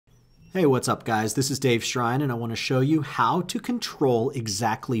Hey, what's up guys? This is Dave Shrine and I want to show you how to control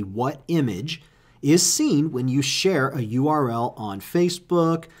exactly what image is seen when you share a URL on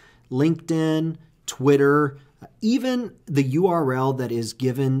Facebook, LinkedIn, Twitter, even the URL that is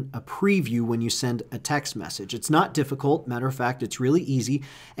given a preview when you send a text message. It's not difficult. Matter of fact, it's really easy.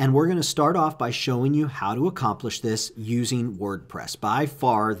 And we're going to start off by showing you how to accomplish this using WordPress, by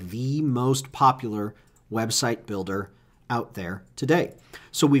far the most popular website builder out there today.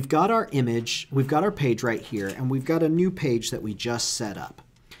 So we've got our image, we've got our page right here, and we've got a new page that we just set up.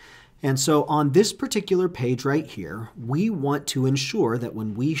 And so on this particular page right here, we want to ensure that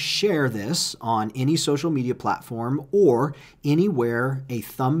when we share this on any social media platform or anywhere a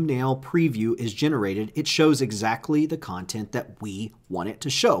thumbnail preview is generated, it shows exactly the content that we want it to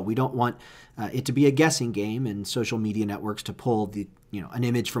show. We don't want it to be a guessing game and social media networks to pull an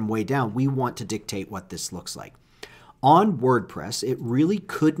image from way down. We want to dictate what this looks like. On WordPress, it really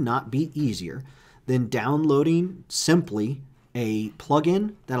could not be easier than downloading simply a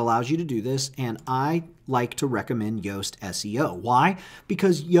plugin that allows you to do this, and I like to recommend Yoast SEO. Why?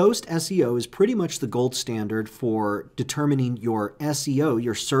 Because Yoast SEO is pretty much the gold standard for determining your SEO,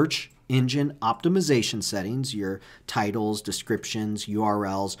 your search engine optimization settings, your titles, descriptions,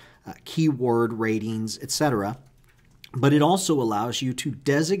 URLs, keyword ratings, etc. But it also allows you to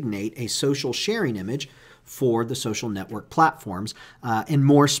designate a social sharing image for the social network platforms. And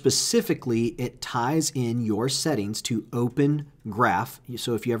more specifically, it ties in your settings to Open Graph.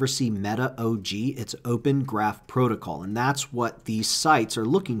 So if you ever see Meta OG, it's Open Graph Protocol. And that's what these sites are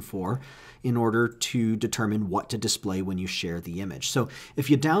looking for in order to determine what to display when you share the image. So if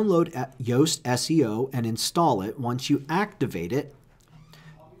you download Yoast SEO and install it, once you activate it,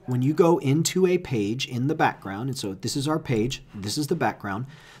 when you go into a page in the background, and so this is our page, this is the background,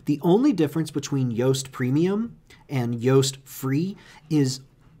 the only difference between Yoast Premium and Yoast Free is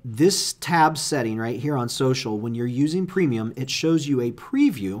this tab setting right here on social. When you're using Premium, it shows you a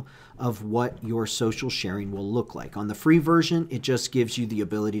preview of what your social sharing will look like. On the free version, it just gives you the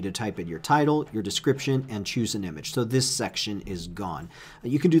ability to type in your title, your description, and choose an image. So this section is gone.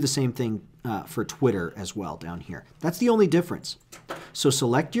 You can do the same thing for Twitter as well down here. That's the only difference. So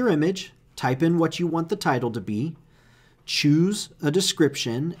select your image, type in what you want the title to be, choose a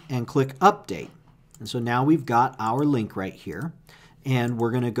description, and click Update. And so now we've got our link right here. And we're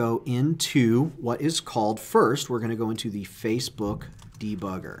going to go into what is called, first, we're going to go into the Facebook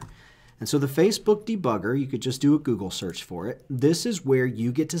Debugger. And so the Facebook Debugger, you could just do a Google search for it. This is where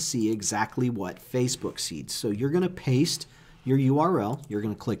you get to see exactly what Facebook sees. So you're going to paste your URL. You're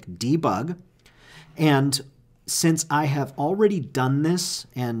going to click Debug. And since I have already done this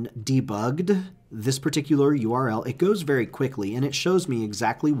and debugged this particular URL, it goes very quickly and it shows me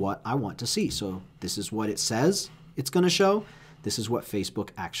exactly what I want to see. So this is what it says it's going to show. This is what Facebook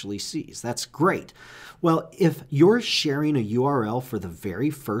actually sees. That's great. Well, if you're sharing a URL for the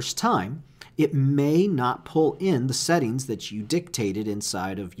very first time, it may not pull in the settings that you dictated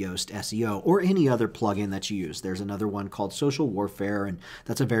inside of Yoast SEO or any other plugin that you use. There's another one called Social Warfare, and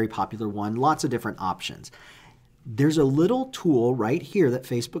that's a very popular one. Lots of different options. There's a little tool right here that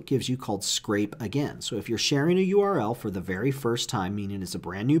Facebook gives you called Scrape Again. So if you're sharing a URL for the very first time, meaning it's a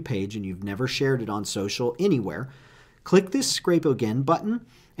brand new page and you've never shared it on social anywhere, click this Scrape Again button,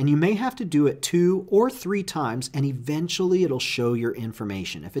 and you may have to do it 2 or 3 times, and eventually it'll show your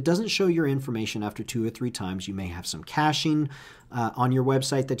information. If it doesn't show your information after 2 or 3 times, you may have some caching on your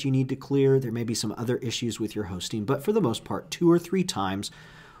website that you need to clear. There may be some other issues with your hosting, but for the most part, 2 or 3 times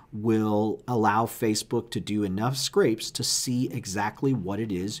will allow Facebook to do enough scrapes to see exactly what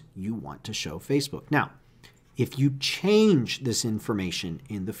it is you want to show Facebook. Now, if you change this information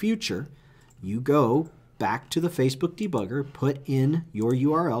in the future, you go back to the Facebook Debugger, put in your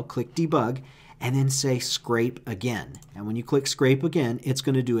URL, click Debug, and then say Scrape Again. And when you click Scrape Again, it's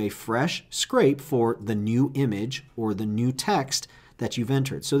going to do a fresh scrape for the new image or the new text that you've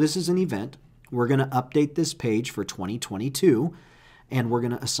entered. So this is an event. We're going to update this page for 2022, and we're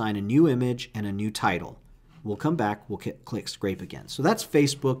going to assign a new image and a new title. We'll come back, we'll click Scrape Again. So that's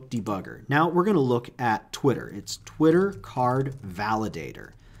Facebook Debugger. Now we're going to look at Twitter. It's Twitter Card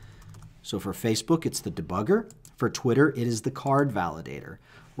Validator. So for Facebook, it's the debugger. For Twitter, it is the card validator.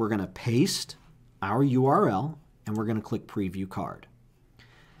 We're going to paste our URL, and we're going to click Preview Card.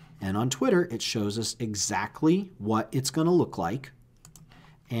 And on Twitter, it shows us exactly what it's going to look like.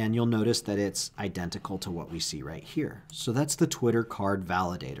 And you'll notice that it's identical to what we see right here. So that's the Twitter Card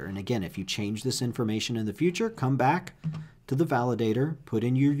Validator. And again, if you change this information in the future, come back to the validator, put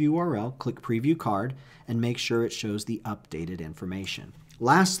in your URL, click Preview Card, and make sure it shows the updated information.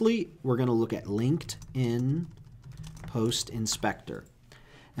 Lastly, we're going to look at LinkedIn Post Inspector.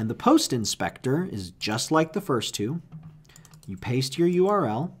 And the post inspector is just like the first two. You paste your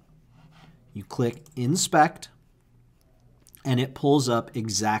URL, you click inspect, and it pulls up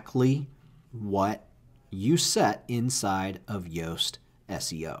exactly what you set inside of Yoast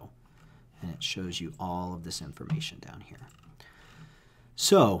SEO. And it shows you all of this information down here.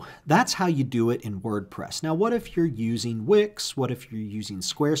 So that's how you do it in WordPress. Now, what if you're using Wix? What if you're using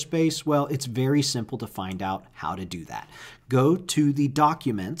Squarespace? Well, it's very simple to find out how to do that. Go to the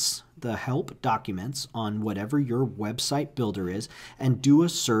documents, the help documents on whatever your website builder is, and do a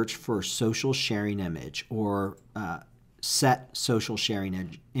search for social sharing image or set social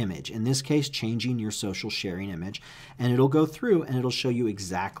sharing image. In this case, changing your social sharing image, and it'll go through and it'll show you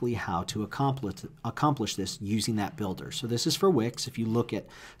exactly how to accomplish this using that builder. So this is for Wix. If you look at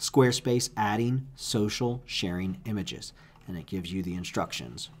Squarespace, adding social sharing images, and it gives you the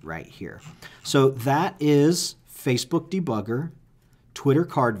instructions right here. So that is Facebook Debugger, Twitter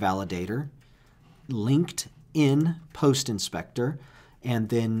Card Validator, LinkedIn Post Inspector, and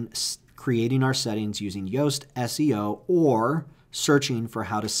then creating our settings using Yoast SEO or searching for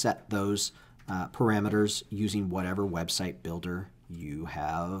how to set those parameters using whatever website builder you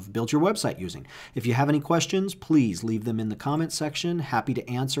have built your website using. If you have any questions, please leave them in the comment section. Happy to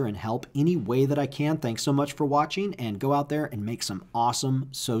answer and help any way that I can. Thanks so much for watching, and go out there and make some awesome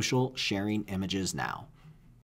social sharing images now.